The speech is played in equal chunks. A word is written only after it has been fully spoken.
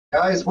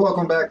Guys,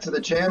 welcome back to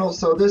the channel.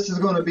 So this is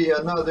going to be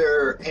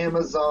another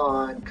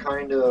Amazon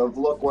kind of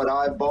look what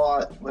I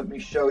bought. Let me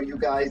show you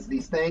guys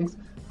these things.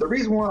 The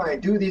reason why I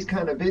do these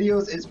kind of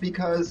videos is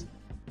because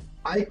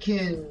I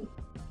can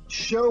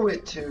show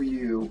it to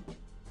you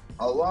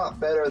a lot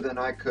better than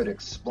I could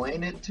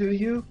explain it to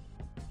you.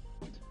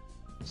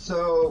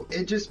 So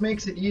it just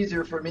makes it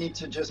easier for me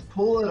to just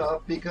pull it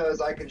up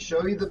because I can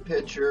show you the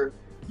picture.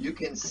 You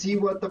can see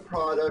what the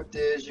product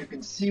is. You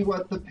can see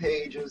what the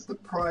page is, the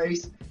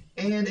price.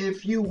 And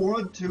if you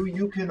want to,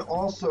 you can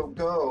also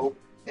go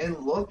and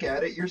look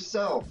at it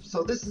yourself.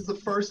 So this is the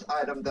first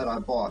item that I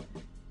bought.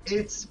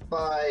 It's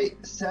by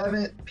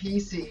Savant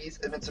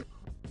PCs, and it's a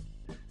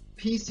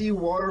PC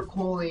water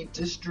cooling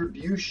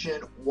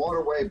distribution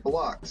waterway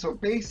block. So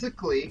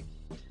basically,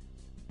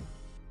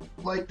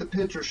 like the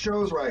picture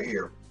shows right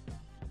here,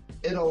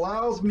 it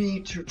allows me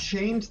to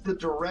change the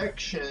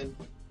direction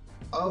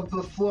of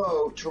the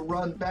flow to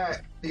run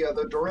back the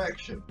other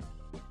direction.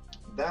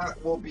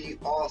 That will be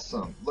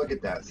awesome. Look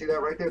at that. See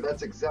that right there?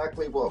 That's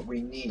exactly what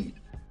we need.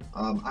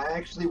 I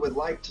actually would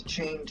like to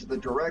change the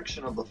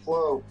direction of the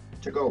flow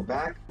to go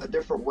back a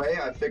different way.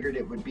 I figured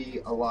it would be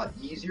a lot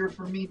easier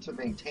for me to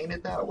maintain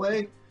it that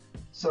way.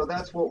 So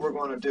that's what we're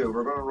going to do.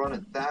 We're going to run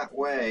it that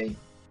way.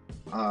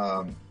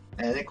 And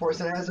of course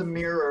it has a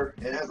mirror.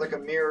 It has like a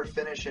mirror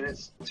finish in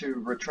it to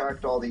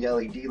retract all the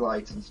LED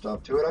lights and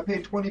stuff to it. I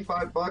paid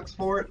 25 bucks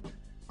for it.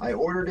 I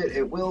ordered it.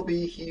 It will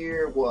be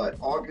here, what,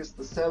 August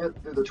the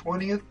 7th through the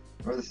 20th,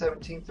 or the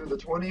 17th through the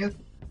 20th.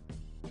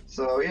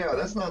 So yeah,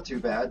 that's not too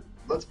bad.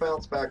 Let's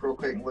bounce back real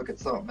quick and look at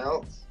something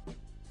else.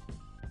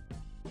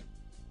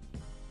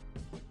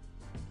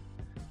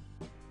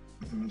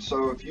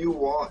 So if you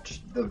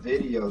watched the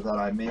video that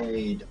I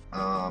made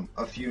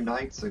a few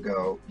nights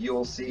ago,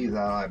 you'll see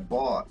that I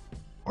bought,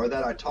 or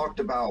that I talked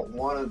about,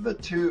 one of the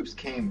tubes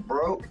came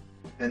broke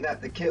and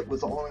that the kit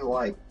was only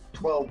like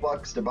 12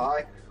 bucks to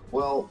buy.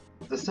 Well,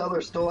 the seller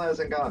still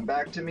hasn't gotten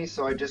back to me,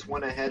 so I just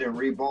went ahead and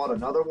rebought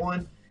another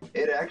one.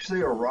 It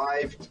actually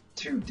arrived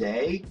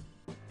today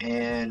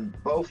and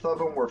both of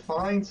them were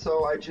fine,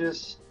 so I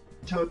just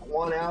took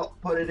one out,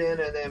 put it in,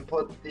 and then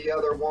put the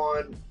other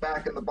one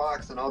back in the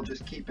box, and I'll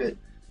just keep it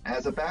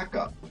as a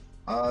backup.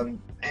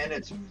 And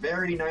it's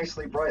very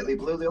nicely brightly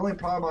blue. The only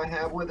problem I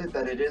have with it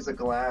that it is a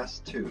glass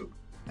tube.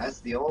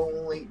 That's the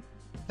only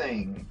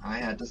thing I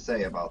had to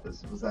say about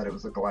this, was that it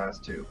was a glass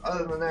tube.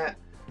 Other than that,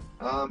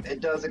 it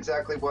does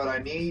exactly what I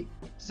need.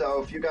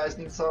 So if you guys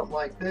need something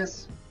like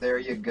this, there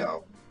you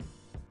go.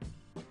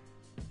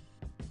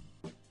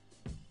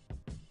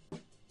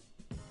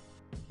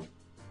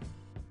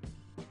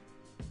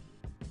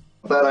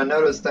 That I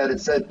noticed that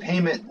it said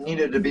payment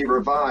needed to be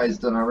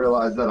revised, and I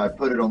realized that I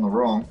put it on the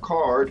wrong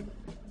card,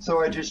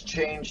 so I just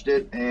changed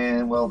it,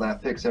 and well,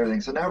 that fixed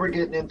everything. So now we're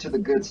getting into the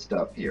good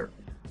stuff here.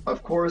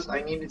 Of course,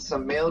 I needed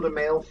some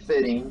male-to-male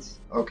fittings,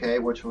 okay,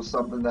 which was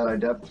something that I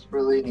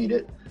desperately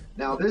needed.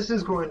 Now this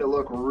is going to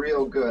look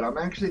real good. I'm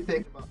actually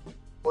thinking about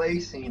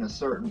placing a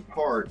certain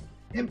part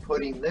and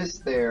putting this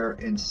there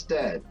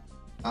instead.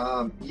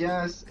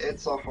 Yes,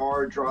 it's a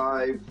hard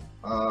drive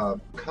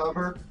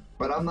cover,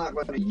 but I'm not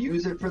going to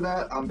use it for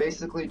that. I'm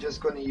basically just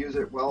going to use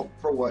it, well,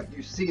 for what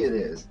you see it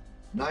is.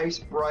 Nice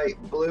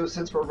bright blue.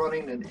 Since we're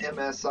running an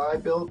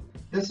MSI build,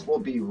 this will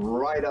be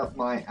right up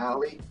my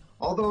alley.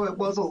 Although it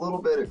was a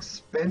little bit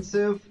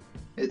expensive,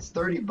 it's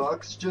 30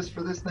 bucks just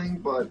for this thing,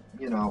 but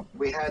you know,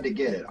 we had to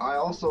get it. I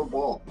also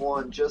bought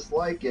one just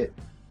like it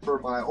for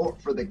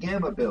the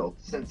Gamma build.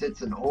 Since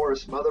it's an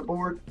Aorus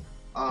motherboard,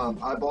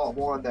 I bought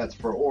one that's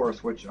for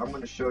Aorus, which I'm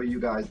going to show you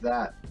guys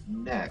that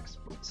next.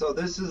 So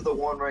this is the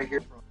one right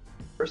here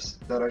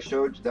that I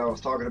showed, that I was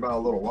talking about a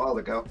little while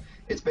ago.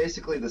 It's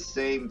basically the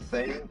same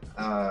thing.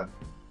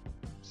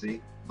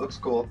 See, looks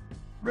cool.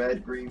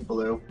 Red, green,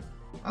 blue.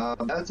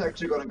 That's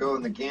actually going to go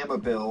in the Gamma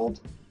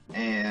build,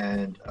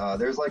 and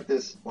there's like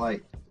this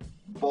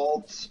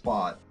bald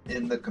spot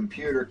in the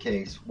computer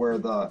case where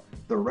the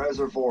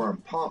reservoir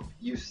and pump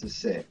used to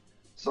sit.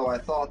 So I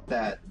thought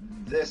that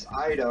this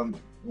item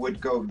would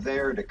go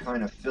there to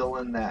kind of fill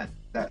in that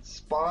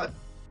spot,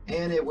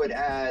 and it would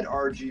add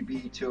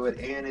RGB to it,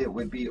 and it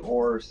would be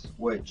Aorus,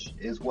 which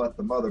is what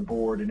the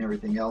motherboard and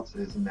everything else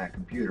is in that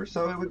computer.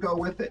 So it would go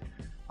with it.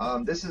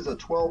 This is a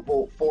 12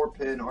 volt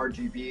 4-pin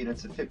RGB, and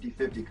it's a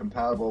 50/50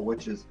 compatible,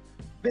 which is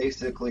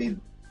basically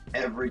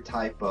every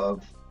type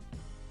of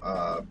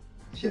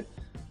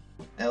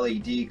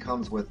LED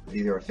comes with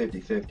either a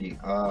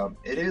 50/50.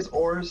 It is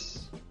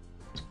Aorus.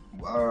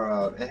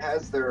 It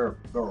has their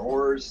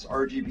Aorus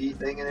RGB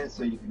thing in it,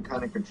 so you can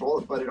kind of control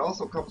it, but it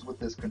also comes with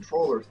this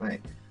controller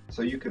thing,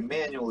 so you can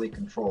manually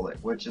control it,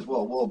 which is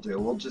what we'll do.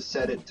 We'll just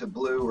set it to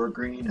blue or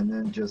green and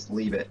then just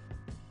leave it.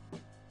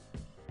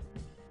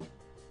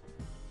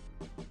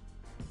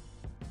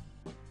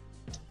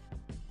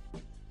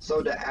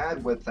 So to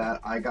add with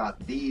that, I got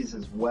these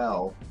as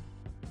well.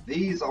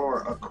 These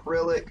are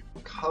acrylic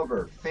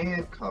cover,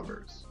 fan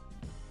covers.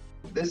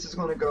 This is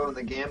going to go in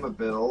the Gamma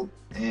build,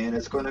 and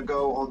it's going to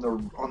go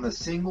on the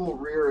single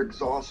rear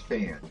exhaust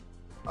fan.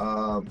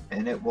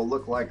 and it will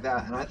look like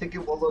that. And I think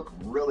it will look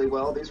really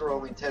well. These are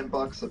only 10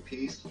 bucks a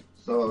piece.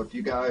 So if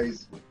you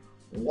guys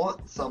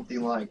want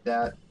something like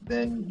that,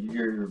 then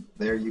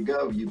there you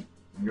go.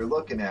 You're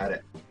looking at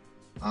it.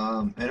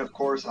 And of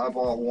course, I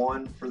bought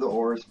one for the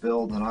Oris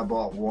build, and I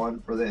bought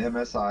one for the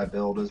MSI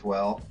build as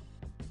well.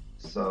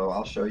 So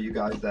I'll show you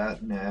guys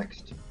that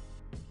next.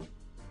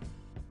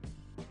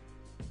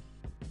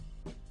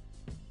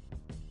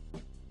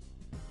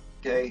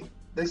 Okay,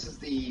 this is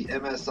the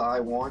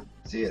MSI one.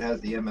 See, it has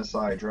the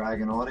MSI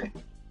Dragon on it.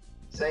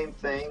 Same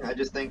thing, I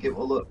just think it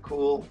will look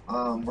cool.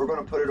 We're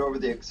going to put it over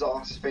the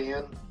exhaust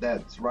fan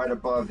that's right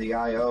above the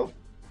I/O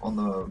on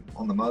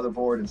the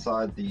motherboard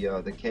inside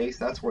the case.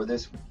 That's where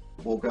this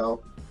will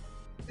go.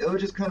 It'll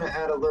just kind of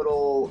add a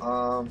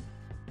little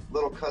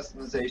little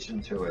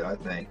customization to it, I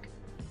think.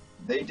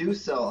 They do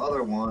sell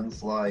other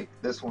ones like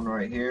this one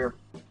right here.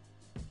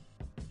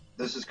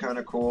 This is kind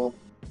of cool.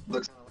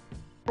 Looks like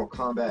a little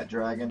combat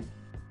dragon.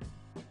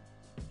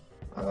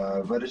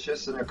 But it's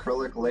just an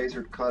acrylic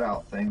lasered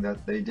cutout thing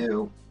that they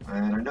do.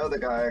 And I know the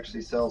guy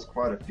actually sells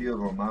quite a few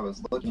of them. I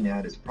was looking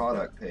at his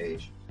product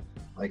page.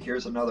 Like,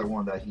 here's another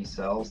one that he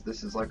sells.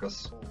 This is like a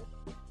soul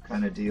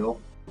kind of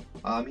deal.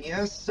 He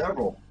has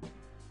several.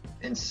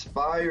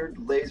 Inspired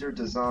Laser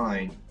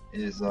Design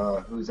is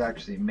who's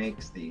actually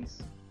makes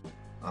these.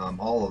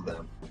 All of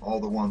them. All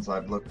the ones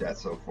I've looked at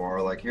so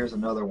far. Like, here's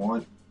another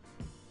one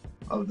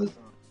of the.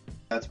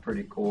 That's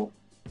pretty cool.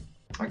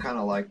 I kind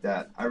of like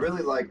that. I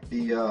really like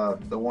the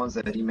ones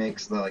that he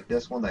makes, like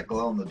this one that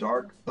glow in the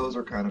dark. Those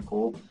are kind of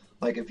cool.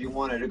 Like if you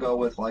wanted to go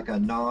with like a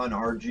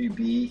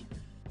non-RGB,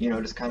 you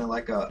know, just kind of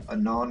like a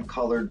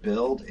non-colored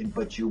build,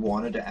 but you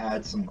wanted to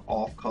add some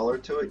off color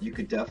to it, you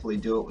could definitely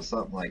do it with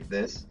something like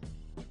this.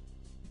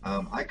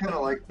 I kind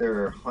of like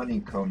their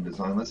honeycomb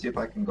design. Let's see if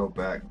I can go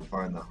back and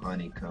find the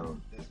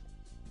honeycomb.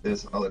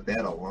 Oh look, they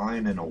had a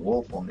lion and a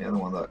wolf on the other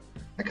one. Look,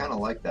 I kind of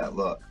like that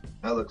look.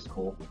 That looks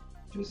cool.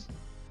 Just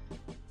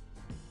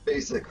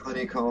basic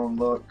honeycomb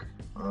look.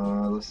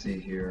 Let's see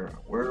here.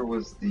 Where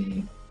was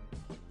the?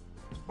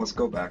 Let's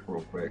go back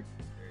real quick.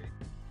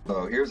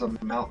 Oh, here's a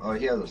mount. Oh,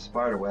 he has a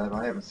spider web.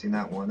 I haven't seen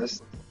that one. This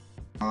is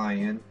a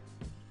lion,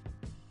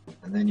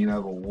 and then you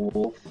have a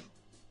wolf.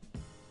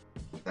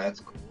 That's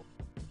cool.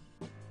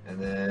 And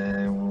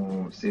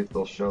then we'll see if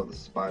they'll show the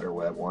spider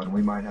web one.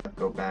 We might have to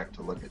go back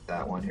to look at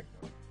that one here.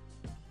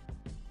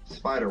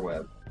 Spider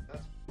web.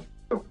 That's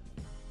cool.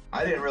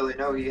 I didn't really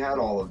know he had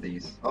all of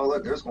these. Oh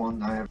look, there's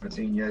one I haven't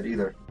seen yet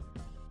either.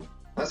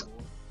 That's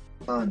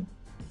fun.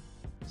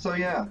 So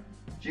yeah,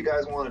 if you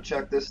guys want to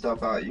check this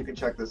stuff out, you can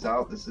check this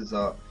out. This is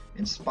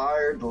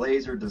Inspired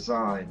Laser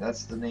Design.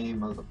 That's the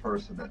name of the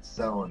person that's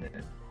selling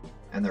it.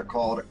 And they're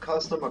called a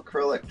Custom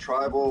Acrylic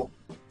Tribal.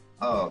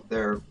 Oh,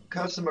 they're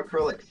Custom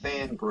Acrylic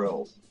Fan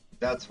Grills.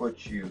 That's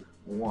what you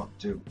want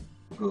to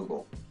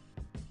Google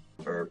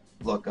or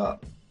look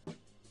up.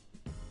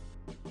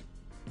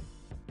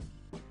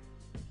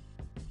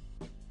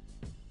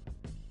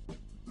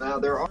 Now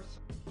there are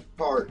some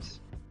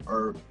parts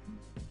or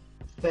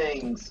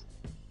things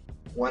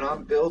when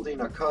I'm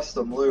building a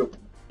custom loop.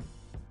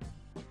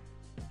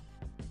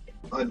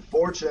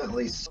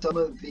 Unfortunately, some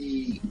of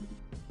the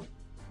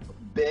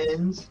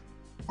bends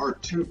are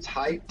too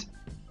tight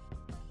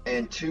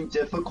and too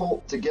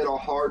difficult to get a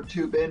hard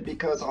tube in,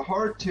 because a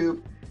hard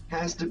tube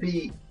has to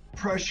be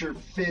pressure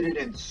fitted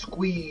and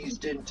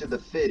squeezed into the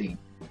fitting,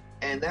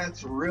 and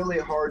that's really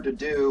hard to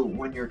do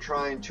when you're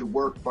trying to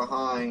work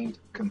behind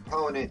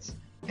components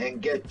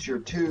and get your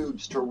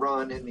tubes to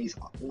run in these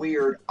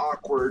weird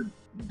awkward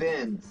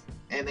bends,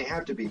 and they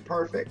have to be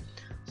perfect.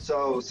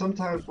 So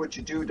sometimes what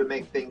you do to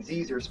make things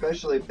easier,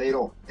 especially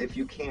if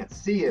you can't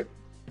see it,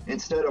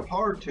 instead of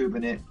hard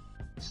tubing it,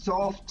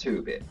 soft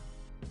tube it.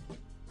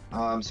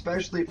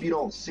 Especially if you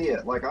don't see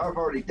it. Like I've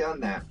already done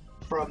that.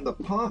 From the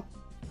pump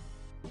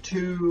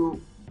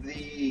to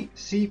the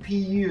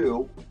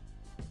CPU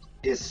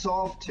is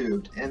soft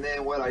tubed, and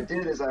then what I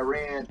did is I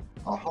ran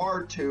a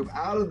hard tube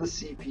out of the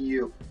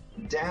CPU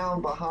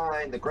down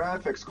behind the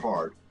graphics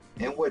card,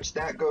 in which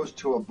that goes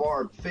to a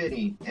barb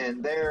fitting,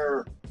 and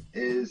there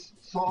is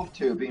soft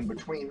tubing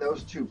between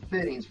those two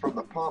fittings from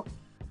the pump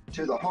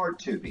to the hard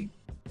tubing,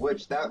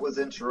 which that was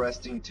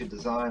interesting to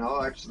design.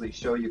 I'll actually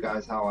show you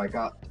guys how I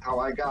got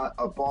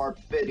a barb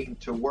fitting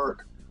to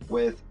work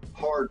with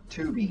hard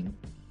tubing.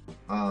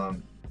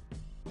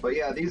 But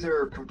yeah, these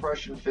are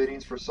compression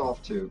fittings for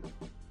soft tube.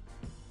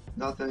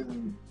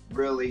 Nothing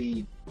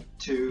really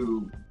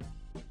too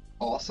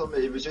awesome.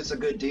 It was just a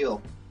good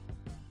deal.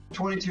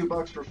 22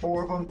 bucks for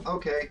 4 of them.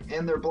 Okay,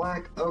 and they're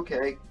black.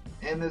 Okay,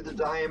 and they're the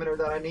diameter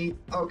that I need.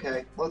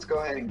 Okay, let's go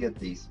ahead and get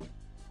these.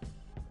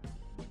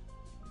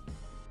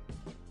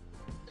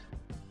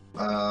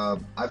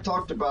 I've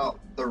talked about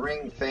the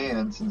ring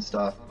fans and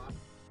stuff.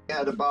 I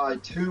had to buy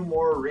 2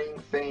 more ring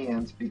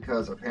fans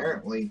because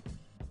apparently,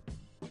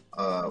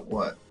 8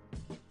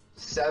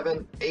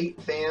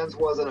 fans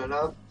wasn't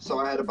enough, so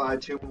I had to buy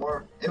 2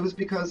 more. It was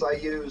because I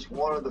used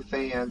one of the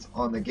fans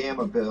on the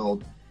Gamma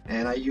build,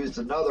 and I used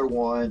another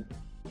one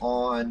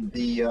on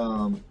the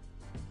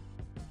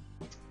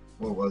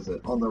what was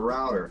it, on the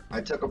router.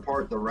 I took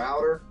apart the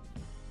router,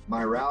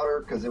 my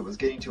router, because it was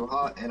getting too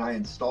hot, and I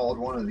installed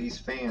one of these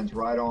fans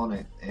right on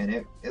it, and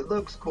it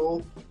looks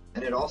cool,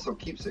 and it also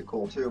keeps it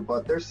cool too.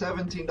 But they're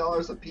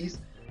 $17 a piece.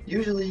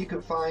 Usually you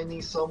can find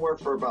these somewhere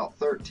for about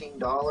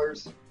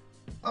 $13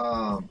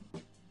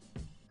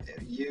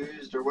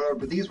 used or whatever,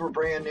 but these were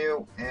brand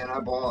new, and I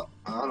bought,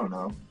 I don't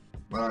know,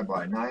 what I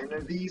buy, 9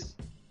 of these,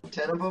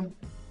 10 of them.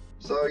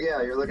 So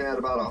yeah, you're looking at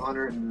about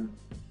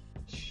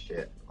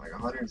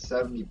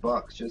 170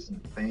 bucks just in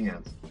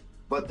fans.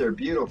 But they're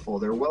beautiful,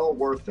 they're well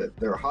worth it.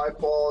 They're high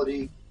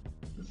quality,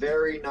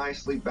 very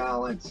nicely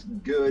balanced,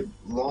 good,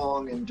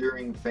 long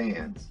enduring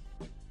fans.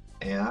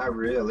 And I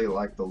really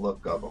like the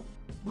look of them.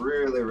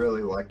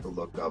 Really like the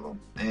look of them.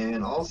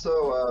 And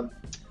also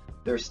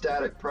they're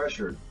static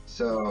pressured,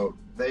 so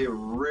they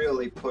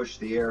really push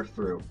the air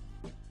through,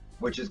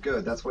 which is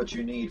good. That's what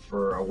you need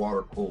for a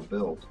water cooled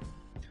build.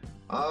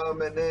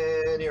 And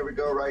then here we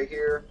go right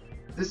here.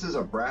 This is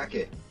a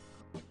bracket,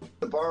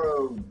 the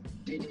Barrow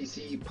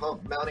DDC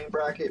pump mounting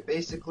bracket.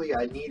 Basically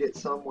I needed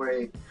some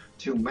way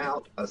to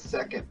mount a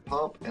second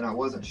pump, and I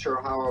wasn't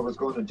sure how I was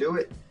going to do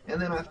it,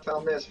 and then I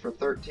found this for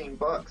 13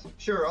 bucks.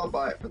 Sure, I'll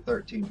buy it for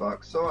 13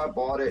 bucks. So I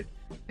bought it,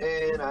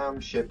 and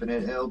I'm shipping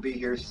it. It'll be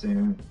here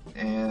soon,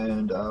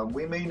 and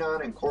we may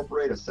not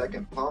incorporate a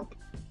second pump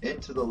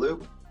into the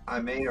loop. I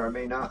may or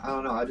may not, I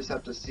don't know. I just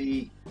have to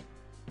see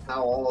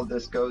how all of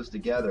this goes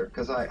together,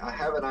 because I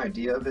have an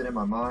idea of it in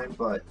my mind,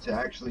 but to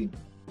actually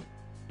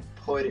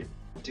put it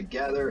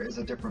together is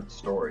a different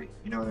story.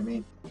 You know what I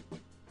mean?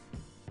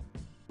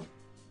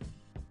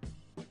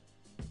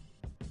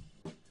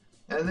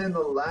 And then the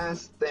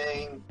last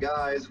thing,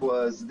 guys,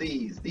 was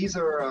these. These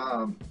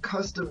are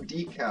custom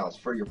decals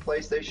for your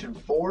PlayStation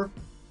 4.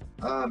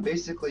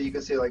 Basically, you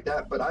can see it like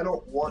that, but I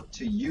don't want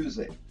to use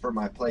it for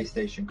my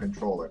PlayStation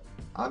controller.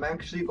 I'm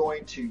actually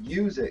going to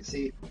use it.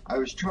 See, I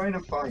was trying to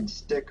find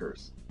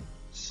stickers,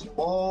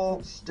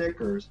 small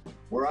stickers,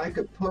 where I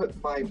could put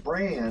my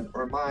brand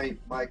or my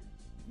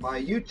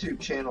YouTube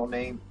channel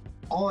name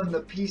on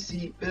the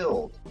PC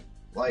build.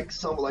 Like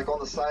on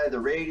the side of the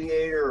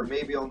radiator, or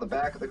maybe on the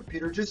back of the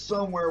computer, just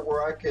somewhere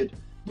where I could,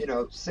 you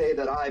know, say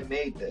that I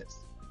made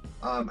this.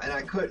 And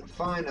I couldn't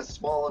find a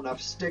small enough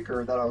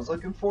sticker that I was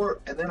looking for,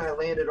 and then I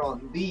landed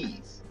on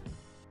these.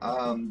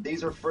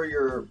 These are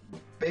for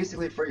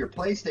basically for your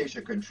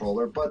PlayStation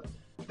controller, but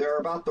they're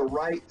about the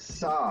right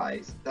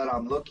size that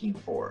I'm looking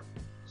for.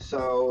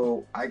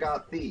 So I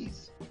got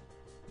these,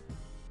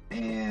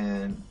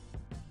 and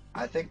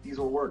I think these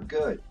will work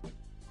good.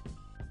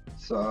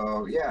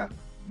 So yeah.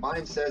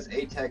 Mine says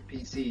ATEC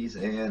PCs,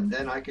 and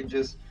then I can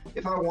just,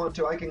 if I want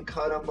to, I can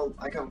cut them.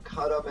 I can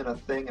cut them in a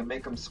thing and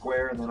make them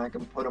square, and then I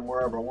can put them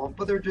wherever I want.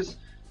 But they're just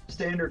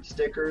standard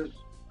stickers,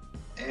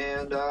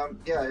 and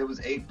yeah, it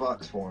was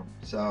 $8 for them.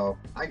 So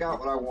I got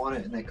what I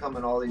wanted, and they come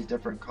in all these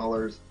different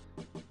colors.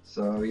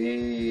 So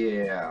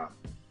yeah,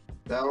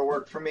 that'll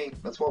work for me.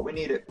 That's what we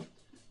needed.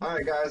 All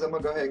right, guys, I'm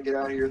gonna go ahead and get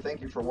out of here.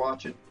 Thank you for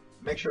watching.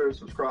 Make sure to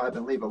subscribe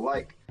and leave a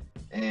like.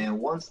 And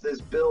once this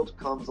build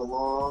comes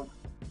along,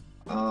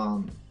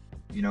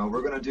 you know,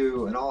 we're gonna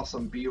do an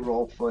awesome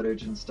B-roll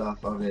footage and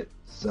stuff of it,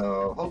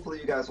 so hopefully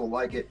you guys will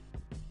like it.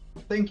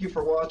 Thank you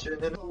for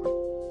watching, and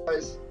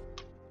guys,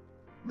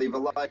 leave a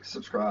like,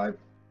 subscribe.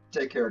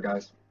 Take care,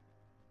 guys.